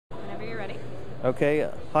Okay,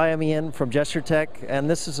 hi, I'm Ian from Gesturetek, and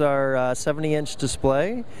this is our 70-inch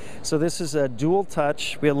display. So this is a dual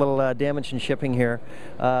touch. We had a little damage in shipping here.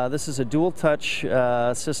 This is a dual touch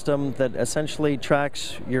system that essentially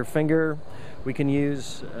tracks your finger. We can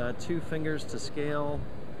use 2 fingers to scale.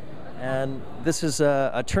 And this is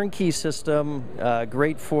a turnkey system,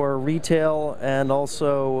 great for retail and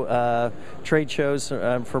also trade shows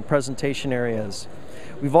for presentation areas.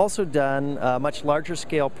 We've also done much larger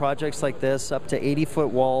scale projects like this, up to 80-foot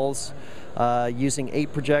walls, using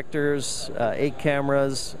 8 projectors, 8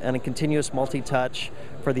 cameras, and a continuous multi-touch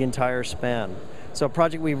for the entire span. So a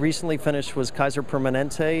project we recently finished was Kaiser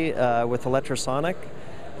Permanente with ultrasonic.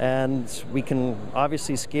 And we can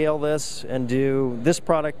obviously scale this and do, this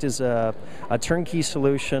product is a turnkey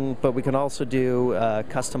solution, but we can also do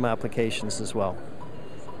custom applications as well.